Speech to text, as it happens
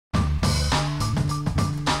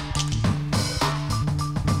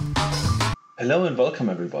Hello and welcome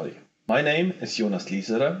everybody. My name is Jonas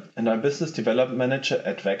Lieserer and I'm Business Development Manager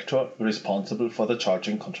at Vector, responsible for the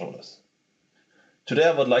charging controllers. Today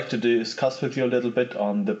I would like to discuss with you a little bit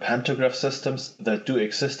on the Pantograph systems that do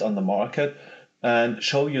exist on the market and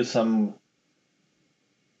show you some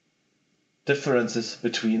differences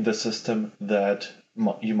between the system that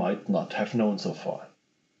you might not have known so far.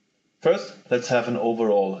 First, let's have an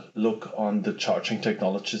overall look on the charging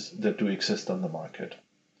technologies that do exist on the market.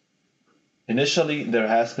 Initially, there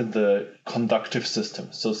has been the conductive system,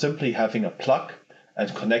 so simply having a plug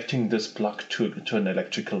and connecting this plug to an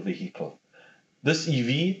electrical vehicle. This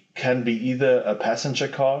EV can be either a passenger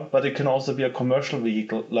car, but it can also be a commercial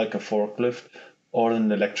vehicle like a forklift or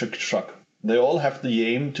an electric truck. They all have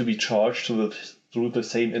the aim to be charged through the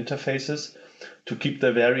same interfaces to keep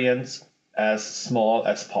the variance as small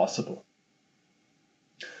as possible.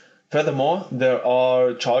 Furthermore, there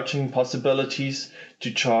are charging possibilities to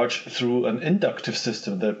charge through an inductive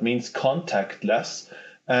system. That means contactless,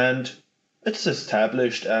 and it's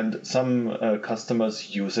established and some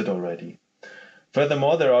customers use it already.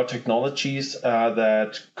 Furthermore, there are technologies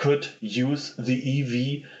that could use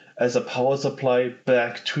the EV as a power supply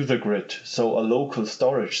back to the grid. So a local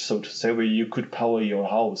storage, so to say, where you could power your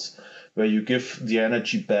house, where you give the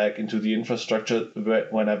energy back into the infrastructure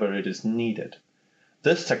whenever it is needed.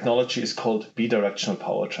 This technology is called bidirectional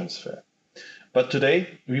power transfer. But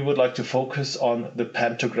today we would like to focus on the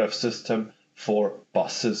Pantograph system for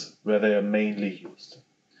buses, where they are mainly used.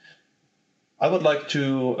 I would like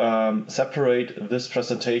to separate this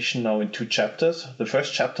presentation now in two chapters. The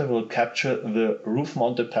first chapter will capture the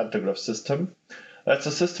roof-mounted Pantograph system. That's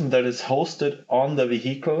a system that is hosted on the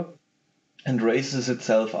vehicle and raises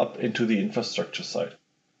itself up into the infrastructure side.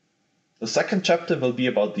 The second chapter will be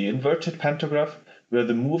about the inverted pantograph, where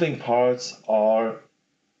the moving parts are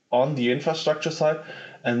on the infrastructure side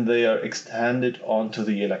and they are extended onto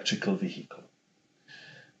the electrical vehicle.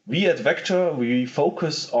 We at Vector, we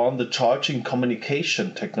focus on the charging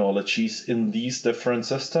communication technologies in these different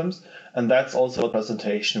systems, and that's also what the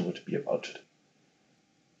presentation would be about today.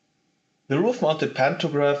 The roof-mounted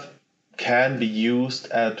pantograph can be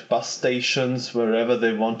used at bus stations wherever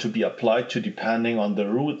they want to be applied to, depending on the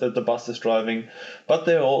route that the bus is driving, but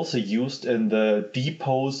they're also used in the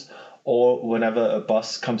depots or whenever a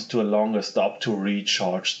bus comes to a longer stop to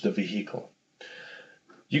recharge the vehicle.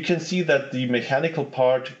 You can see that the mechanical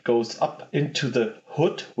part goes up into the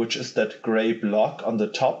hood, which is that gray block on the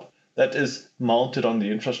top that is mounted on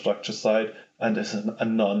the infrastructure side and is a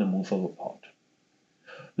non-movable part.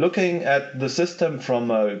 Looking at the system from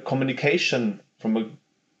a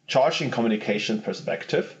charging communication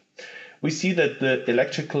perspective, we see that the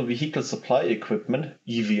electrical vehicle supply equipment,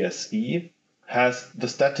 EVSE, has the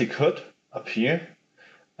static hood up here,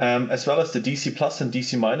 as well as the DC plus and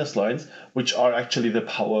DC minus lines, which are actually the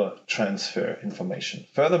power transfer information.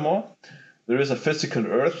 Furthermore, there is a physical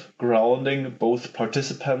earth grounding both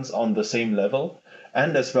participants on the same level,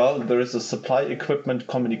 and as well there is a supply equipment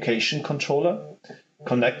communication controller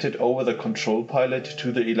connected over the control pilot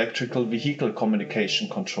to the electrical vehicle communication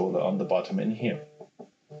controller on the bottom in here.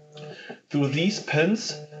 Through these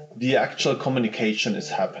pins, the actual communication is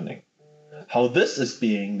happening. How this is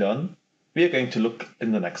being done, we are going to look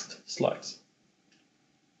in the next slides.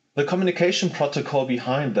 The communication protocol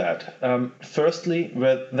behind that, firstly,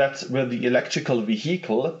 that's where the electrical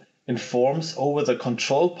vehicle informs over the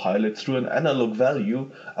control pilot through an analog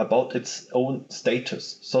value about its own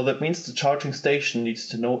status. So that means the charging station needs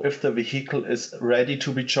to know if the vehicle is ready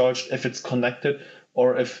to be charged, if it's connected,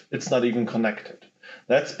 or if it's not even connected.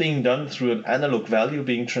 That's being done through an analog value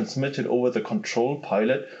being transmitted over the control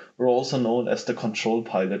pilot, or also known as the control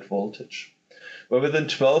pilot voltage. Where within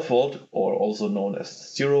 12 volt, or also known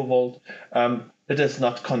as 0 volt, it is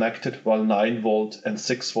not connected, while 9 volt and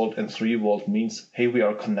 6 volt and 3 volt means, hey, we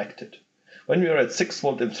are connected. When we are at 6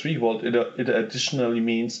 volt and 3 volt, it additionally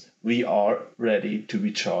means we are ready to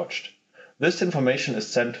be charged. This information is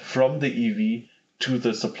sent from the EV to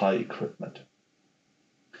the supply equipment.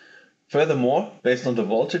 Furthermore, based on the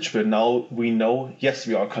voltage, where now we know, yes,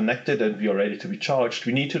 we are connected and we are ready to be charged,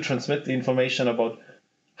 we need to transmit the information about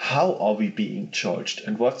how are we being charged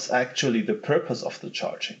and what's actually the purpose of the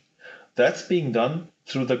charging. That's being done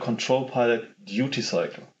through the control pilot duty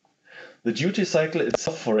cycle. The duty cycle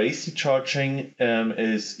itself for AC charging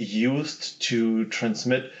is used to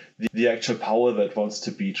transmit the actual power that wants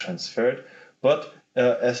to be transferred. But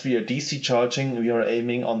as we are DC charging, we are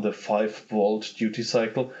aiming on the 5 volt duty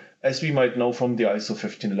cycle, as we might know from the ISO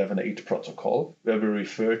 15118 protocol, where we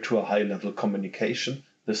refer to a high-level communication,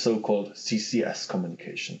 the so-called CCS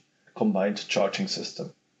communication, combined charging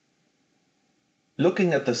system.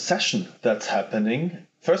 Looking at the session that's happening,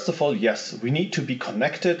 first of all, yes, we need to be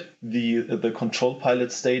connected. The control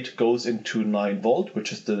pilot state goes into 9 volt,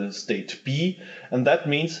 which is the state B, and that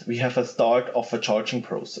means we have a start of a charging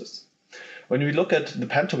process. When we look at the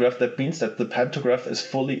pantograph, that means that the pantograph is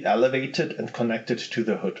fully elevated and connected to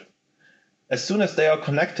the hood. As soon as they are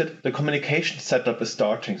connected, the communication setup is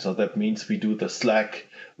starting. So that means we do the Slack,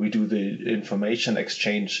 we do the information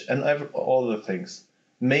exchange, and all the things.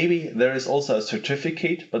 Maybe there is also a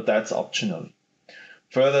certificate, but that's optional.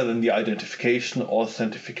 Further than the identification,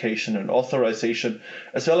 authentication, and authorization,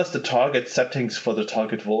 as well as the target settings for the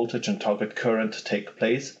target voltage and target current take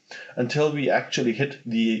place until we actually hit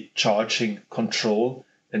the charging control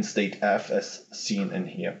in state F as seen in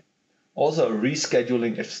here. Also,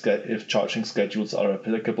 rescheduling if charging schedules are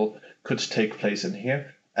applicable could take place in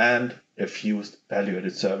here, and if used,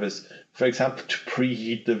 value-added service, for example, to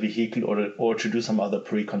preheat the vehicle or to do some other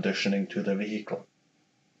preconditioning to the vehicle.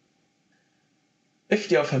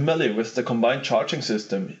 If you are familiar with the combined charging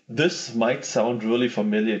system, this might sound really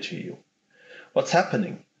familiar to you. What's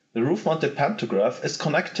happening? The roof-mounted pantograph is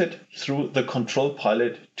connected through the control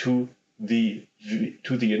pilot to the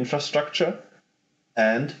infrastructure,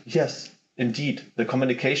 and yes, indeed, the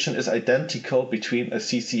communication is identical between a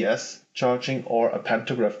CCS charging or a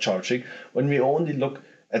pantograph charging when we only look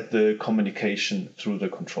at the communication through the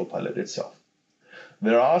control pilot itself.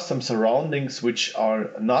 There are some surroundings which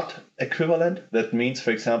are not equivalent. That means,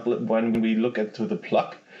 for example, when we look into the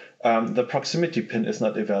plug, the proximity pin is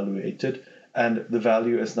not evaluated and the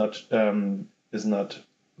value is not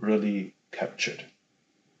really captured.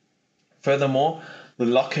 Furthermore, the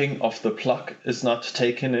locking of the plug is not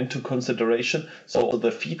taken into consideration, so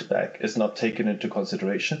the feedback is not taken into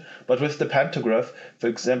consideration. But with the pantograph, for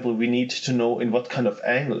example, we need to know in what kind of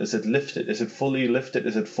angle is it lifted. Is it fully lifted?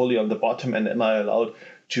 Is it fully on the bottom? And am I allowed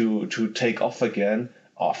to take off again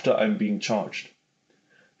after I'm being charged?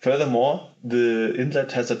 Furthermore, the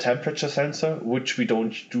inlet has a temperature sensor, which we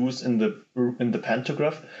don't use in the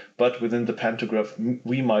pantograph, but within the pantograph,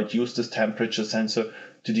 we might use this temperature sensor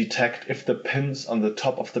to detect if the pins on the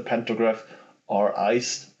top of the pantograph are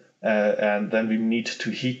iced, and then we need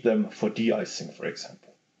to heat them for de-icing, for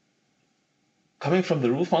example. Coming from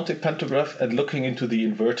the roof-mounted pantograph and looking into the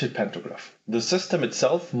inverted pantograph, the system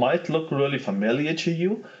itself might look really familiar to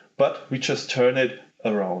you, but we just turn it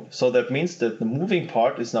around. So that means that the moving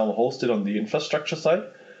part is now hosted on the infrastructure side,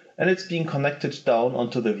 and it's being connected down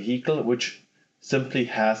onto the vehicle, which simply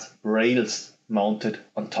has rails mounted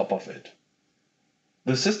on top of it.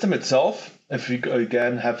 The system itself, if we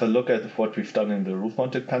again have a look at what we've done in the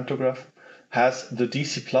roof-mounted pantograph, has the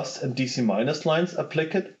DC plus and DC minus lines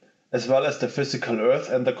applied, as well as the physical earth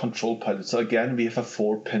and the control pilot. So again, we have a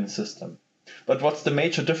 4-pin system. But what's the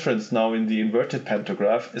major difference now in the inverted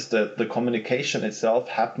pantograph is that the communication itself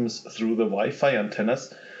happens through the Wi-Fi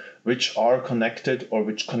antennas, which are connected or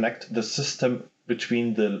which connect the system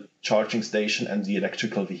between the charging station and the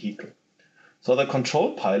electrical vehicle. So the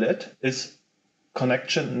control pilot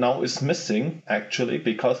connection now is missing actually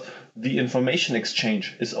because the information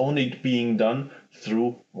exchange is only being done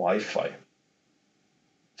through Wi-Fi.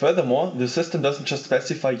 Furthermore, the system doesn't just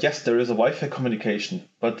specify, yes, there is a Wi-Fi communication,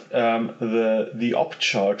 but the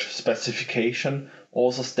OppCharge specification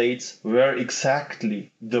also states where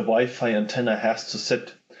exactly the Wi-Fi antenna has to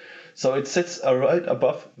sit. So it sits right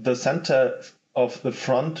above the center of the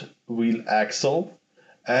front wheel axle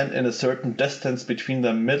and in a certain distance between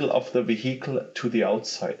the middle of the vehicle to the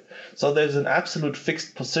outside. So there's an absolute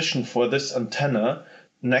fixed position for this antenna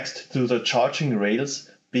next to the charging rails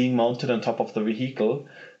being mounted on top of the vehicle,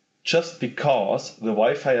 just because the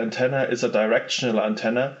Wi-Fi antenna is a directional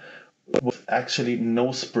antenna with actually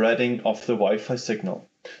no spreading of the Wi-Fi signal.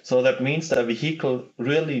 So that means that a vehicle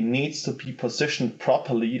really needs to be positioned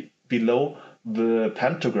properly below the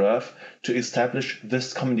pantograph to establish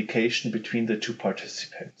this communication between the two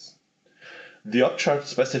participants. The OppCharge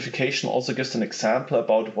specification also gives an example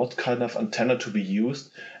about what kind of antenna to be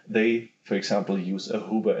used. They, for example, use a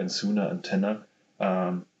Huber and Suna antenna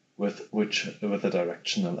with a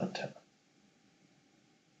directional antenna.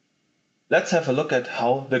 Let's have a look at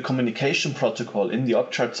how the communication protocol in the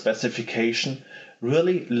OppCharge specification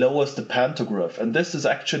really lowers the pantograph, and this is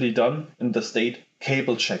actually done in the state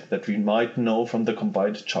cable check that we might know from the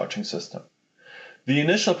combined charging system. The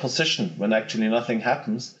initial position, when actually nothing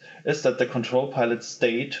happens, is that the control pilot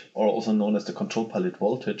state, or also known as the control pilot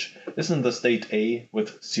voltage, is in the state A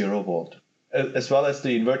with 0 volt, as well as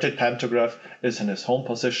the inverted pantograph is in its home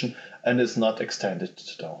position and is not extended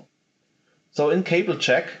down. So in cable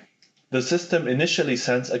check, The system initially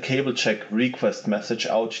sends a cable check request message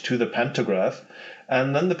out to the Pantograph,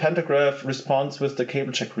 and then the Pantograph responds with the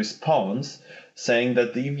cable check response, saying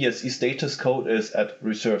that the EVSE status code is at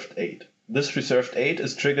reserved 8. This reserved 8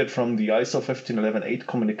 is triggered from the ISO 15118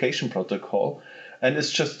 communication protocol and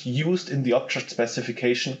is just used in the OppCharge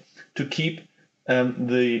specification to keep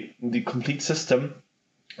the complete system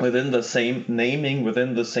within the same naming,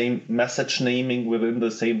 within the same message naming, within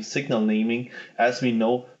the same signal naming as we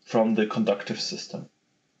know from the conductive system.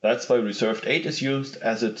 That's why reserved 8 is used,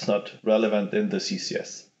 as it's not relevant in the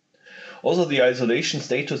CCS. Also, the isolation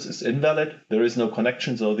status is invalid. There is no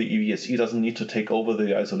connection, so the EVSE doesn't need to take over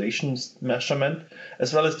the isolation measurement,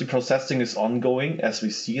 as well as the processing is ongoing, as we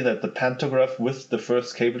see that the Pantograph with the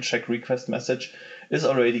first cable check request message is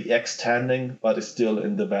already extending, but is still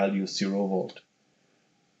in the value 0 volt.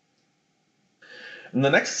 In the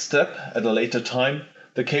next step, at a later time,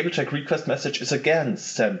 the cable check request message is again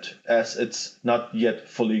sent, as it's not yet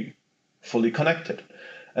fully connected.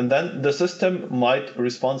 And then the system might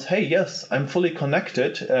respond, hey, yes, I'm fully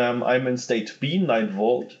connected. I'm in state B, 9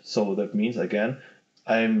 volt. So that means, again,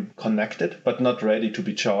 I'm connected, but not ready to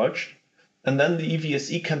be charged. And then the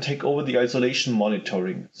EVSE can take over the isolation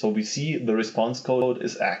monitoring. So we see the response code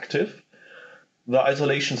is active. The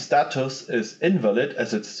isolation status is invalid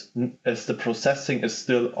as the processing is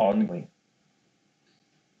still ongoing.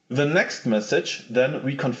 The next message, then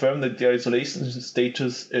we confirm that the isolation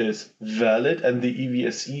status is valid and the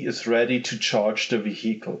EVSE is ready to charge the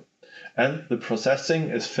vehicle. And the processing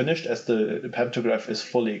is finished as the Pantograph is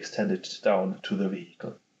fully extended down to the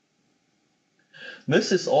vehicle.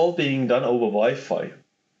 This is all being done over Wi-Fi.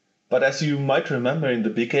 But as you might remember in the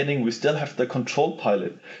beginning, we still have the control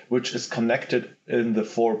pilot, which is connected in the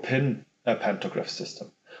 4-pin Pantograph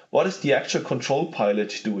system. What is the actual control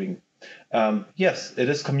pilot doing? Yes, it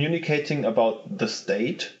is communicating about the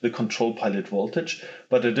state, the control pilot voltage,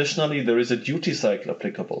 but additionally there is a duty cycle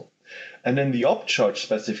applicable. And in the OppCharge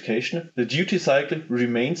specification, the duty cycle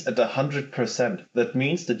remains at 100%. That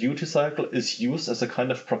means the duty cycle is used as a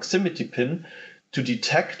kind of proximity pin to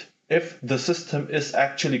detect if the system is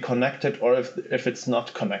actually connected or if it's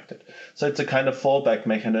not connected. So it's a kind of fallback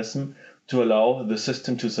mechanism to allow the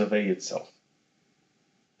system to survey itself.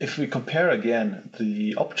 If we compare again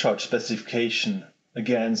the OppCharge specification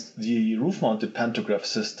against the roof-mounted Pantograph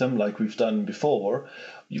system like we've done before,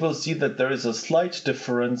 you will see that there is a slight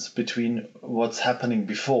difference between what's happening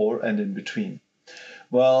before and in between.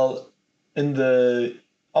 Well, in the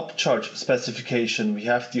OppCharge specification, we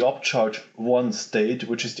have the OppCharge 1 state,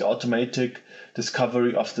 which is the automatic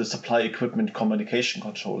discovery of the supply equipment communication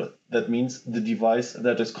controller. That means the device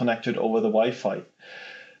that is connected over the Wi-Fi.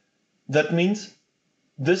 That means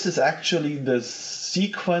this is actually the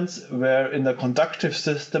sequence where in the conductive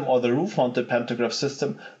system or the roof-mounted Pantograph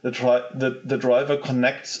system, the driver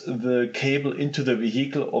connects the cable into the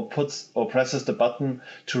vehicle or presses the button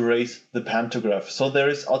to raise the Pantograph. So there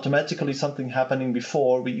is automatically something happening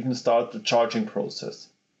before we even start the charging process.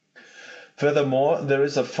 Furthermore, there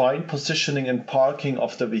is a fine positioning and parking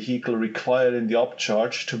of the vehicle required in the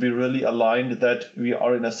OppCharge to be really aligned that we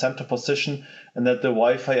are in a center position and that the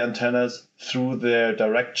Wi-Fi antennas, through their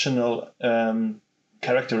directional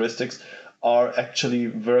characteristics, are actually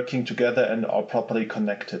working together and are properly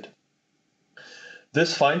connected.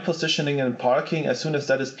 This fine positioning and parking, as soon as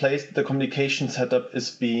that is placed, the communication setup is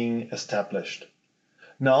being established.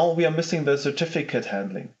 Now we are missing the certificate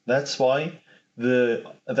handling. That's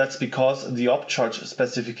because the OppCharge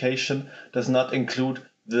specification does not include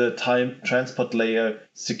the time transport layer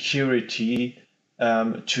security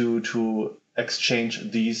to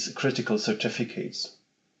exchange these critical certificates.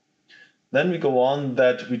 Then we go on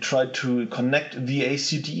that we try to connect the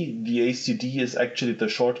ACD. The ACD is actually the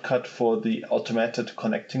shortcut for the automated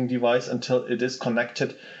connecting device until it is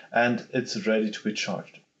connected and it's ready to be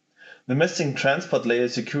charged. The missing transport layer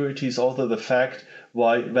security is also the fact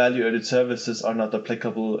why value-added services are not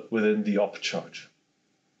applicable within the OppCharge.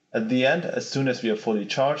 At the end, as soon as we are fully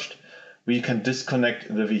charged, we can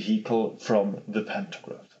disconnect the vehicle from the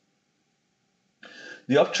Pantograph.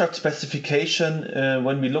 The OppCharge specification,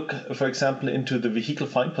 when we look, for example, into the vehicle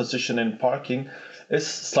fine position and parking, is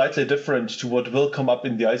slightly different to what will come up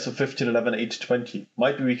in the ISO 1511820.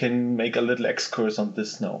 Maybe we can make a little excursus on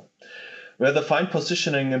this now. Where the fine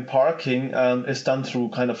positioning and parking is done through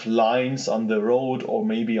kind of lines on the road or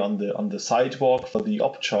maybe on the sidewalk for the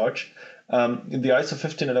OppCharge, the ISO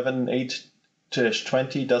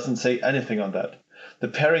 15118-20 doesn't say anything on that. The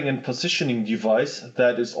pairing and positioning device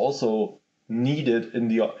that is also needed in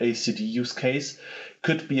the ACD use case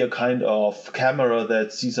could be a kind of camera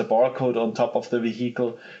that sees a barcode on top of the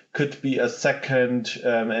vehicle, could be a second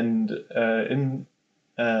and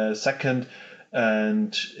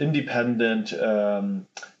independent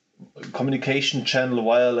communication channel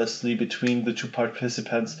wirelessly between the two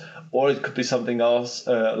participants, or it could be something else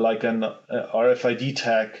like an RFID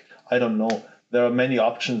tag. I don't know. There are many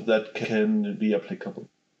options that can be applicable.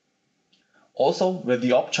 Also, where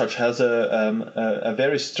the OppCharge has a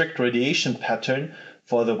very strict radiation pattern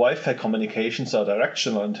for the Wi-Fi communications or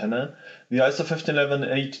directional antenna, the ISO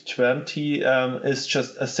 1511820 is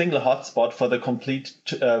just a single hotspot for the complete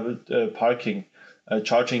charging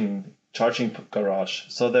garage.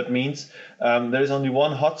 So that means there is only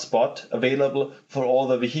one hotspot available for all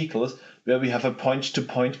the vehicles, where we have a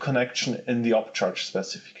point-to-point connection in the OppCharge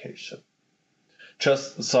specification.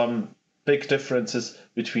 Just some big differences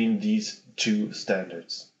between these two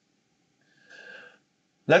standards.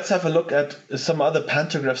 Let's have a look at some other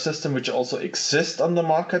pantograph systems which also exist on the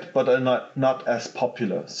market but are not as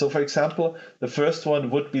popular. So for example, the first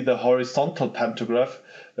one would be the horizontal pantograph,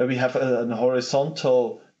 where we have a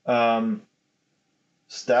horizontal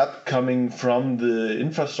step coming from the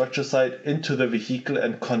infrastructure side into the vehicle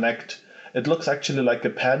and connect. It looks actually like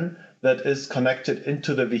a pen that is connected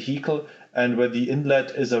into the vehicle, and where the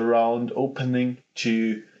inlet is a round opening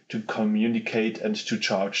to communicate and to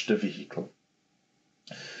charge the vehicle.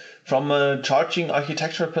 From a charging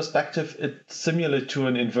architecture perspective, it's similar to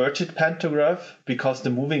an inverted pantograph because the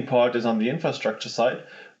moving part is on the infrastructure side,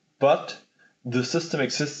 but the system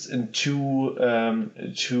exists in two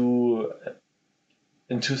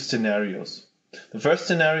scenarios. The first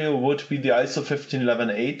scenario would be the ISO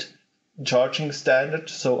 15118 charging standard,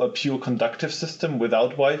 so a pure conductive system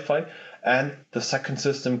without Wi-Fi, and the second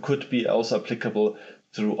system could be also applicable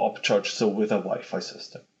through OppCharge, so with a Wi-Fi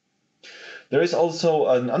system. There is also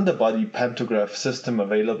an underbody pantograph system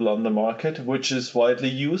available on the market, which is widely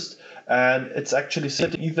used, and it's actually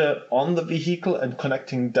sitting either on the vehicle and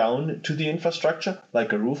connecting down to the infrastructure,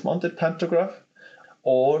 like a roof-mounted pantograph,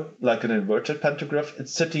 or like an inverted pantograph.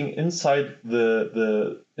 It's sitting inside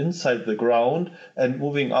the ground and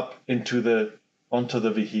moving up onto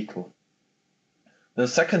the vehicle. The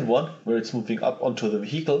second one, where it's moving up onto the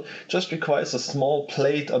vehicle, just requires a small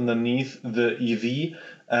plate underneath the EV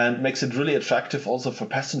and makes it really attractive also for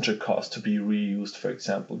passenger cars to be reused, for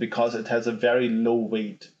example, because it has a very low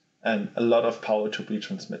weight and a lot of power to be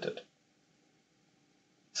transmitted.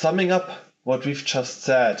 Summing up what we've just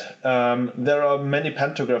said, there are many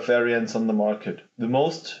pantograph variants on the market. The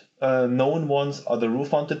most known ones are the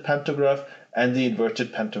roof-mounted pantograph and the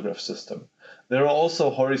inverted pantograph system. There are also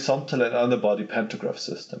horizontal and underbody pantograph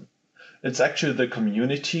system. It's actually the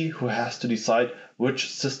community who has to decide which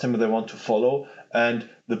system they want to follow and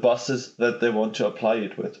the buses that they want to apply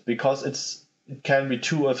it with, because it can be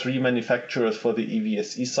 2 or 3 manufacturers for the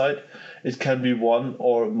EVSE side. It can be one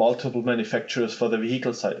or multiple manufacturers for the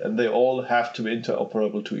vehicle side, and they all have to be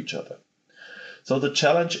interoperable to each other. So the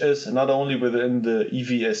challenge is not only within the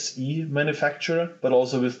EVSE manufacturer, but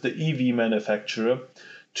also with the EV manufacturer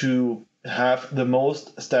to have the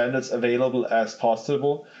most standards available as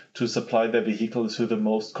possible to supply their vehicles to the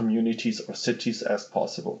most communities or cities as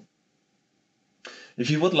possible.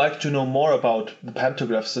 If you would like to know more about the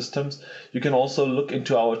pantograph systems, you can also look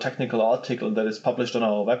into our technical article that is published on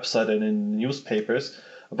our website and in newspapers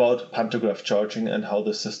about pantograph charging and how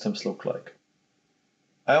the systems look like.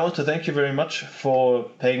 I want to thank you very much for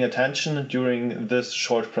paying attention during this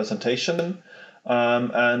short presentation,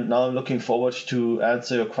 and now I'm looking forward to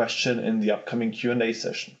answer your question in the upcoming Q&A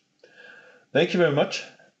session. Thank you very much,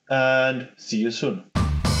 and see you soon.